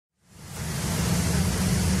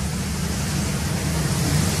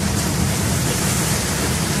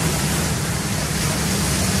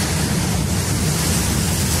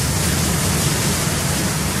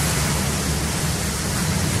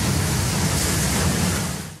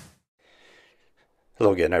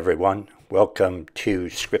Hello again, everyone. Welcome to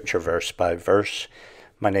Scripture Verse by Verse.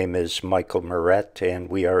 My name is Michael Moret, and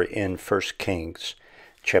we are in 1 Kings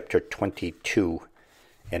chapter 22,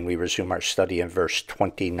 and we resume our study in verse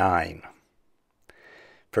 29.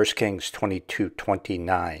 1 Kings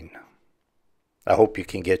 22:29. I hope you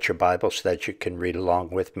can get your Bible so that you can read along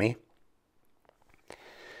with me.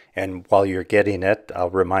 And while you're getting it, I'll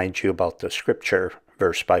remind you about the Scripture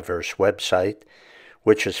Verse by Verse website,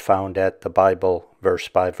 which is found at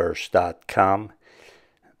thebibleversebyverse.com.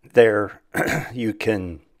 There you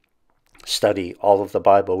can study all of the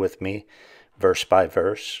Bible with me, verse by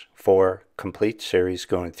verse, for complete series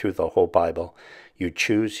going through the whole Bible. You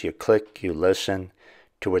choose, you click, you listen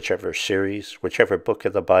to whichever series, whichever book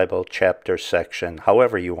of the Bible, chapter, section,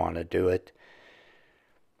 however you want to do it.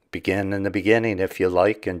 Begin in the beginning, if you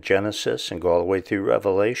like, in Genesis and go all the way through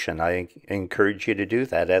Revelation. I encourage you to do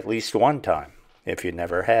that at least one time, if you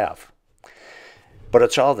never have. But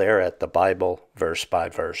it's all there at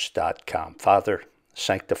thebibleversebyverse.com. Father,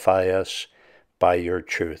 sanctify us by your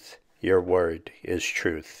truth. Your word is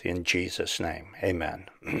truth. In Jesus' name, amen.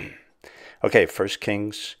 Okay, 1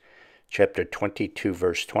 Kings chapter 22,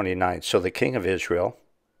 verse 29. So the king of Israel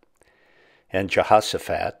and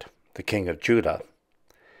Jehoshaphat, the king of Judah,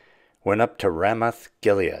 went up to Ramoth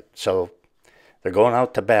Gilead. So they're going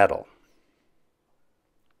out to battle.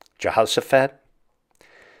 Jehoshaphat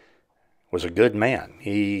was a good man.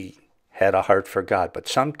 He had a heart for God, but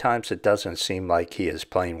sometimes it doesn't seem like he is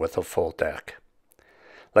playing with a full deck.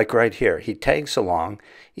 Like right here, he tags along,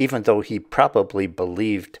 even though he probably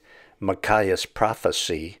believed Micaiah's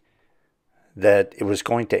prophecy that it was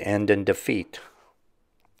going to end in defeat.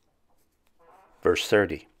 Verse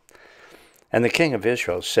 30. And the king of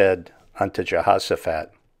Israel said unto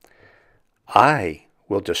Jehoshaphat, I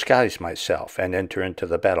will disguise myself and enter into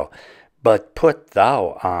the battle, but put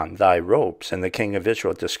thou on thy robes. And the king of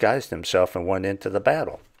Israel disguised himself and went into the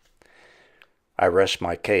battle. I rest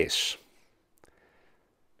my case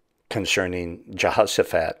concerning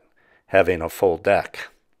Jehoshaphat having a full deck.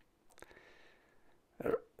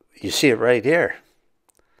 You see it right here.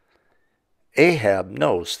 Ahab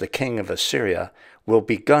knows the king of Assyria will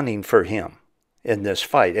be gunning for him in this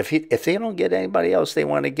fight. If they don't get anybody else, they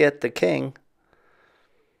want to get the king.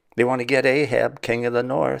 They want to get Ahab, king of the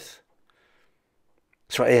north.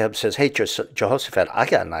 So Ahab says, hey, Jehoshaphat, I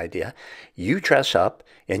got an idea. You dress up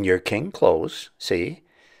in your king clothes, see?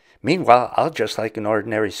 Meanwhile, I'll dress like an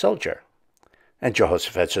ordinary soldier. And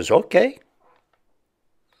Jehoshaphat says, okay.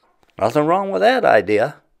 Nothing wrong with that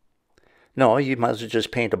idea. No, you might as well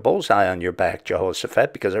just paint a bullseye on your back,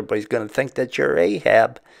 Jehoshaphat, because everybody's going to think that you're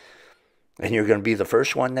Ahab. And you're going to be the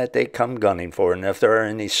first one that they come gunning for. And if there are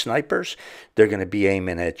any snipers, they're going to be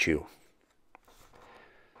aiming at you.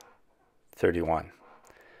 31.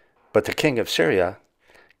 But the king of Syria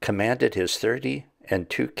commanded his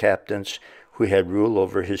 32 captains who had rule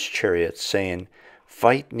over his chariots, saying,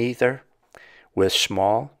 fight neither with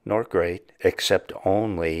small nor great, except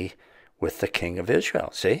only with the king of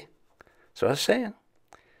Israel. See? So I was saying.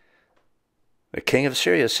 The king of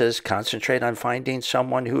Syria says, concentrate on finding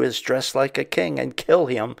someone who is dressed like a king and kill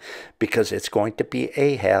him, because it's going to be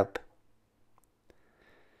Ahab.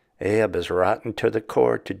 Ahab is rotten to the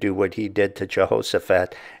core to do what he did to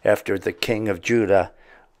Jehoshaphat after the king of Judah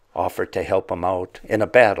offered to help him out in a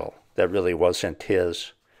battle that really wasn't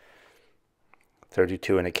his.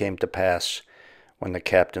 32, and it came to pass, when the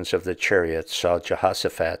captains of the chariots saw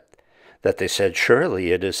Jehoshaphat, that they said,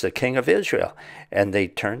 surely it is the king of Israel. And they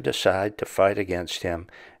turned aside to fight against him,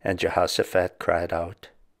 and Jehoshaphat cried out.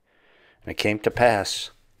 And it came to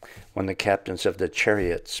pass, when the captains of the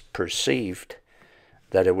chariots perceived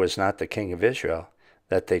that it was not the king of Israel,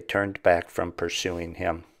 that they turned back from pursuing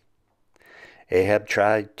him. Ahab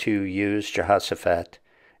tried to use Jehoshaphat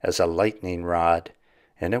as a lightning rod,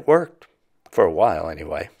 and it worked, for a while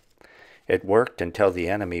anyway. It worked until the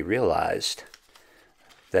enemy realized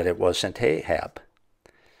that it wasn't Ahab.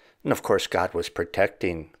 And of course, God was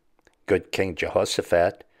protecting good King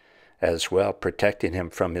Jehoshaphat as well, protecting him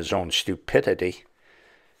from his own stupidity.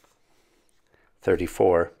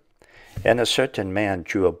 34. And a certain man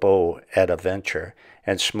drew a bow at a venture,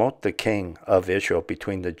 and smote the king of Israel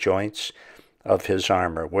between the joints of his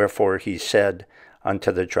armor. Wherefore he said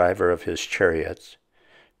unto the driver of his chariots,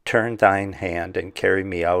 turn thine hand and carry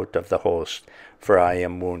me out of the host, for I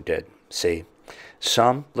am wounded. See?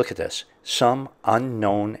 Look at this, some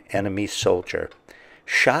unknown enemy soldier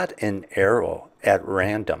shot an arrow at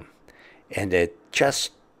random, and it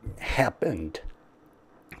just happened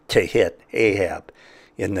to hit Ahab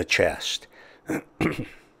in the chest.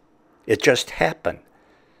 It just happened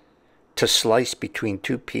to slice between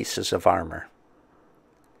two pieces of armor.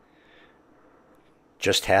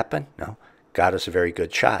 just happen? No. God is a very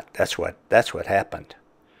good shot. That's what happened.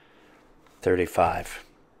 35.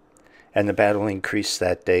 And the battle increased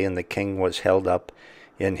that day, and the king was held up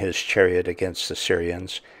in his chariot against the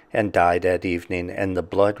Syrians, and died at evening, and the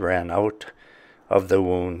blood ran out of the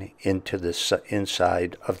wound into the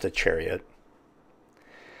inside of the chariot.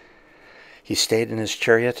 He stayed in his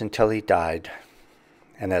chariot until he died.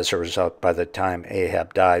 And as a result, by the time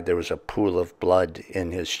Ahab died, there was a pool of blood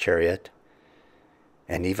in his chariot.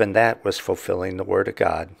 And even that was fulfilling the word of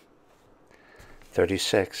God.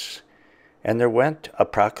 36. And there went a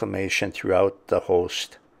proclamation throughout the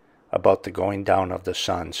host about the going down of the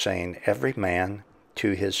sun, saying, every man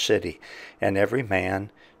to his city, and every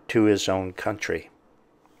man to his own country.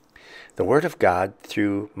 The word of God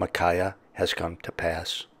through Micaiah has come to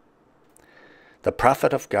pass. The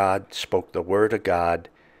prophet of God spoke the word of God,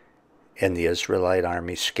 and the Israelite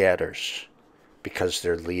army scatters because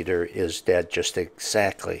their leader is dead, just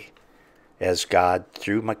exactly as God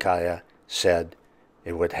through Micaiah said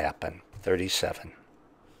it would happen. 37.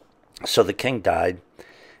 So the king died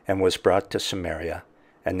and was brought to Samaria,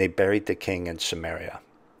 and they buried the king in Samaria.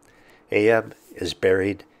 Ahab is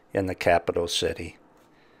buried in the capital city.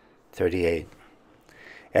 38.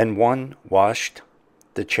 And one washed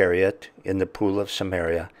the chariot in the pool of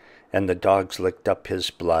Samaria, and the dogs licked up his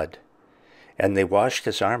blood. And they washed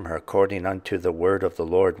his armor according unto the word of the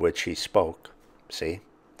Lord which he spoke. See?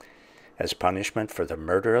 As punishment for the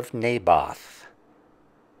murder of Naboth.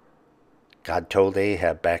 God told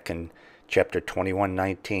Ahab back in chapter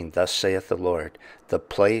 21:19, thus saith the Lord,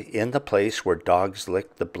 in the place where dogs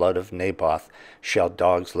lick the blood of Naboth shall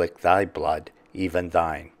dogs lick thy blood, even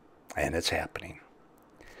thine. And it's happening.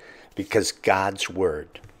 Because God's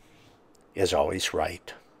word is always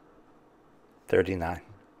right. 39.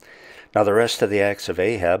 Now the rest of the acts of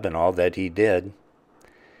Ahab and all that he did,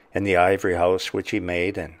 and the ivory house which he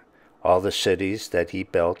made, and all the cities that he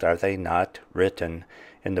built, are they not written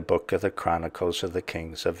in the book of the Chronicles of the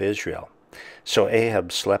kings of Israel? So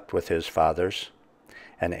Ahab slept with his fathers,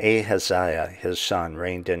 and Ahaziah his son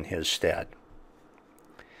reigned in his stead.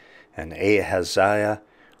 And Ahaziah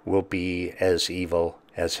will be as evil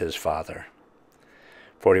as his father.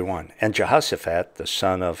 41. And Jehoshaphat, the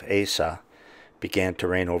son of Asa, began to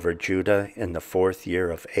reign over Judah in the 4th year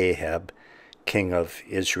of Ahab, king of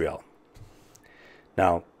Israel.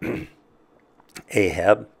 Now,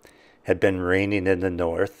 Ahab had been reigning in the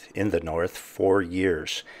north 4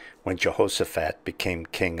 years when Jehoshaphat became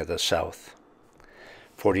king of the south.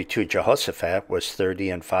 42. Jehoshaphat was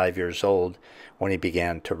 35 years old when he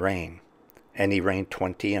began to reign. And he reigned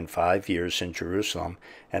 25 years in Jerusalem,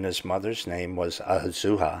 and his mother's name was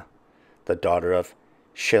Ahazua, the daughter of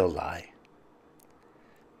Shilai.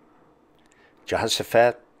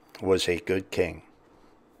 Jehoshaphat was a good king.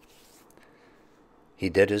 He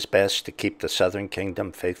did his best to keep the southern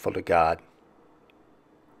kingdom faithful to God.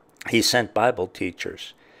 He sent Bible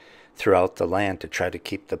teachers throughout the land to try to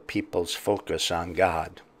keep the people's focus on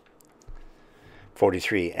God.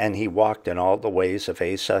 43. And he walked in all the ways of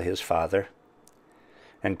Asa his father,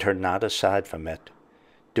 and turned not aside from it,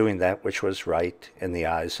 doing that which was right in the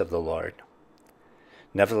eyes of the Lord.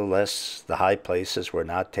 Nevertheless, the high places were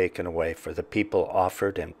not taken away, for the people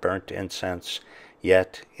offered and burnt incense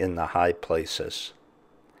yet in the high places.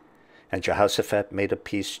 And Jehoshaphat made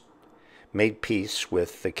peace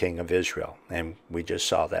with the king of Israel. And we just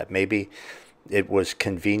saw that. Maybe it was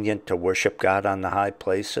convenient to worship God on the high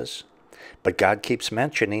places, but God keeps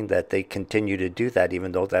mentioning that they continue to do that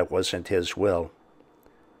even though that wasn't his will.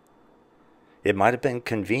 It might have been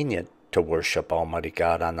convenient to worship Almighty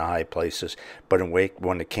God on the high places, but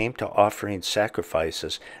when it came to offering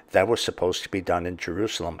sacrifices, that was supposed to be done in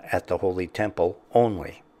Jerusalem at the Holy Temple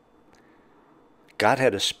only. God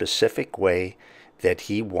had a specific way that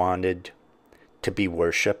he wanted to be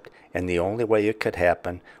worshipped, and the only way it could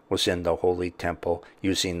happen was in the Holy Temple,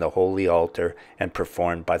 using the holy altar and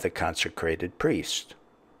performed by the consecrated priest.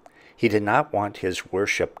 He did not want his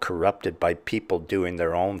worship corrupted by people doing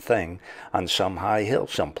their own thing on some high hill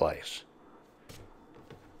someplace.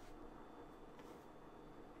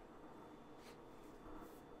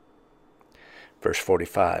 Verse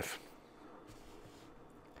 45.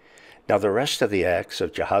 Now the rest of the acts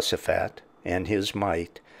of Jehoshaphat and his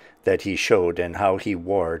might that he showed and how he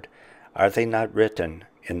warred, are they not written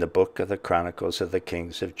in the book of the Chronicles of the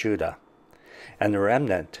kings of Judah? And the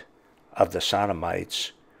remnant of the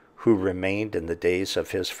Sodomites who remained in the days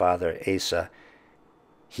of his father Asa,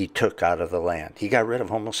 he took out of the land. He got rid of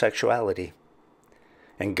homosexuality,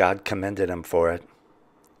 and God commended him for it.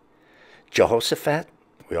 Jehoshaphat,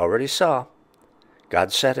 we already saw,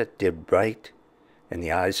 God said it, did right in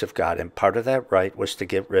the eyes of God. And part of that right was to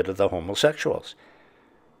get rid of the homosexuals.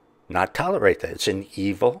 Not tolerate that. It's an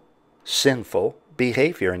evil, sinful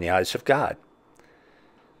behavior in the eyes of God.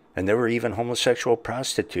 And there were even homosexual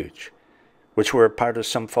prostitutes, which were a part of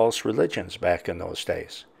some false religions back in those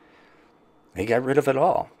days. He got rid of it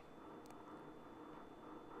all.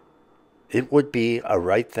 It would be a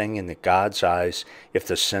right thing in God's eyes if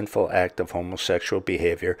the sinful act of homosexual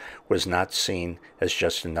behavior was not seen as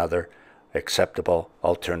just another acceptable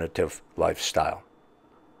alternative lifestyle.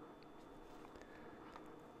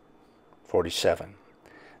 47.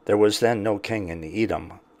 There was then no king in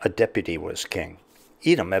Edom. A deputy was king.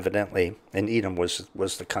 Edom evidently, and Edom was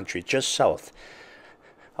the country just south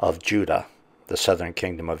of Judah, the southern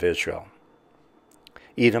kingdom of Israel.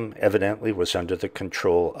 Edom evidently was under the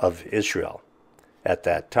control of Israel at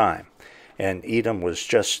that time. And Edom was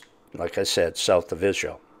just, like I said, south of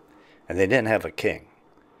Israel. And they didn't have a king.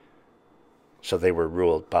 So they were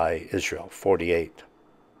ruled by Israel. 48.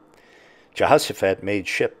 Jehoshaphat made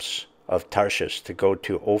ships of Tarshish to go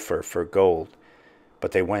to Ophir for gold,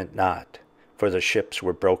 but they went not, for the ships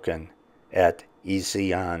were broken at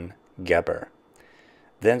Ezion-Geber.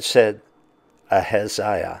 Then said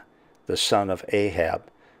Ahaziah, the son of Ahab,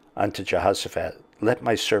 unto Jehoshaphat, Let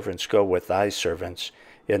my servants go with thy servants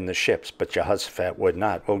in the ships. But Jehoshaphat would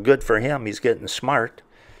not. Well, good for him. He's getting smart.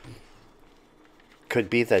 Could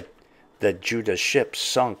be that Judah's ships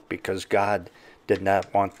sunk because God did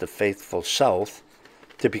not want the faithful south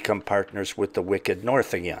to become partners with the wicked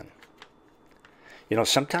north again. You know,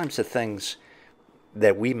 sometimes the things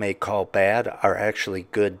that we may call bad are actually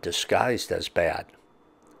good disguised as bad.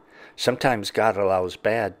 Sometimes God allows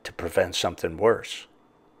bad to prevent something worse.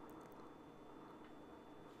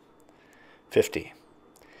 50.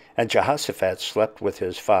 And Jehoshaphat slept with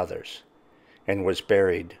his fathers, and was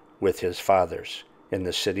buried with his fathers in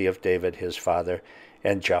the city of David his father,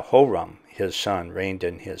 and Jehoram his son reigned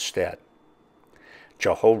in his stead.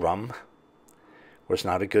 Jehoram was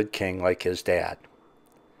not a good king like his dad.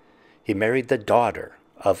 He married the daughter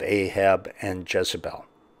of Ahab and Jezebel.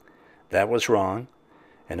 That was wrong,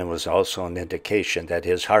 and it was also an indication that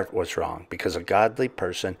his heart was wrong, because a godly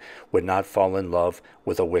person would not fall in love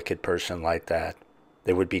with a wicked person like that.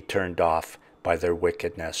 They would be turned off by their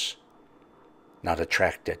wickedness, not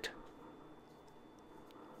attracted.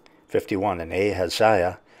 51. And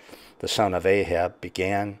Ahaziah, the son of Ahab,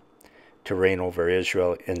 began to reign over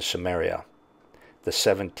Israel in Samaria, the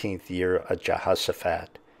 17th year of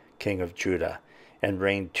Jehoshaphat, king of Judah, and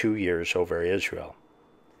reigned 2 years over Israel.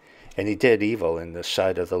 And he did evil in the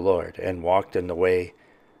sight of the Lord, and walked in the way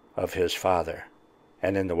of his father,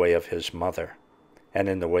 and in the way of his mother, and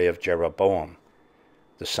in the way of Jeroboam,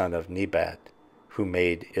 the son of Nebat, who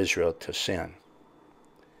made Israel to sin.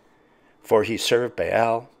 For he served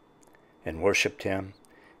Baal, and worshipped him,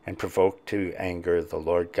 and provoked to anger the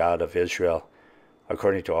Lord God of Israel,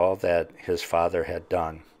 according to all that his father had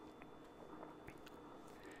done.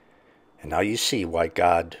 And now you see why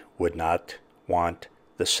God would not want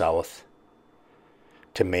the south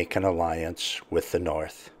to make an alliance with the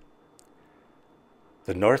north.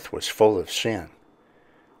 The north was full of sin,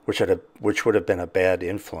 which would have been a bad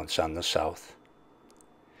influence on the south.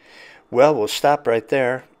 Well, we'll stop right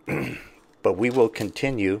there, but we will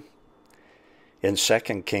continue in 2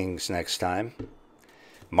 Kings next time.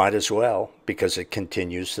 Might as well, because it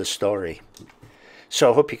continues the story.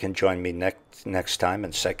 So I hope you can join me next time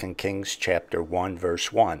in 2 Kings chapter 1,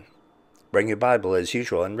 verse 1. Bring your Bible as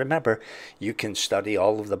usual. And remember, you can study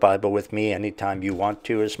all of the Bible with me anytime you want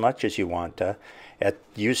to, as much as you want to,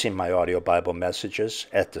 using my audio Bible messages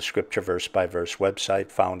at the Scripture Verse by Verse website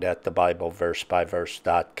found at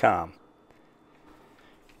thebibleversebyverse.com.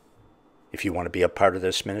 If you want to be a part of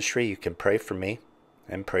this ministry, you can pray for me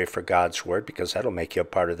and pray for God's Word, because that'll make you a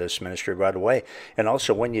part of this ministry right away. And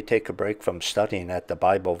also, when you take a break from studying at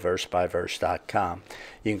thebibleversebyverse.com,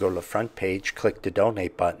 you can go to the front page, click the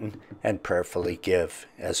donate button, and prayerfully give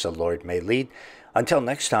as the Lord may lead. Until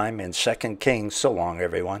next time in 2 Kings, so long,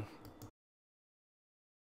 everyone.